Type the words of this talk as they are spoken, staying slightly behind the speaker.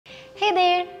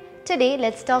Today,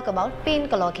 let's talk about pain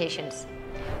collocations.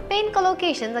 Pain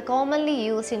collocations are commonly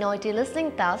used in OET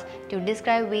listening tasks to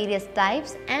describe various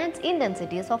types and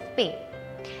intensities of pain.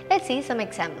 Let's see some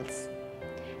examples.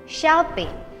 Sharp pain.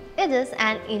 It is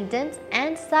an intense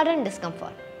and sudden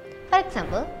discomfort. For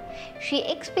example, she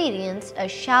experienced a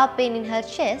sharp pain in her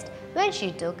chest when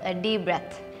she took a deep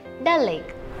breath. Dull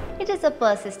ache. It is a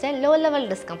persistent low-level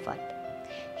discomfort.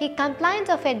 He complains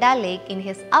of a dull ache in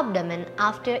his abdomen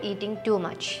after eating too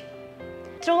much.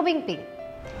 Throbbing pain.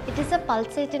 It is a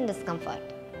pulsating discomfort.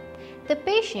 The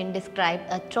patient described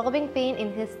a throbbing pain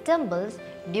in his temples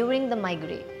during the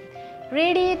migraine.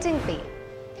 Radiating pain.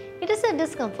 It is a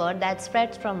discomfort that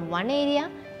spreads from one area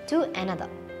to another.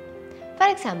 For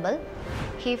example,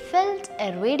 he felt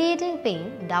a radiating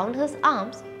pain down his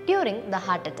arms during the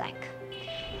heart attack.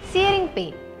 Searing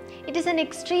pain. It is an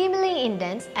extremely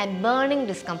intense and burning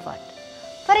discomfort.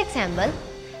 For example,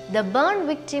 the burn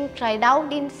victim cried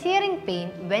out in searing pain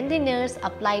when the nurse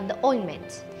applied the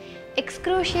ointment.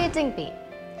 Excruciating pain.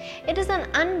 It is an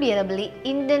unbearably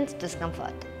intense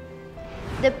discomfort.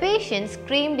 The patient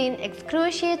screamed in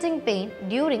excruciating pain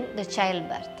during the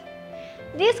childbirth.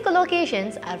 These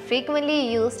collocations are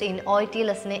frequently used in OET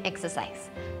listening exercise,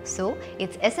 so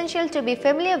it's essential to be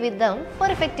familiar with them for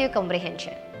effective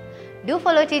comprehension. Do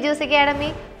follow Tiju's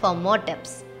Academy for more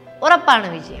tips. ഉറപ്പാണ്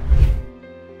വിജയം.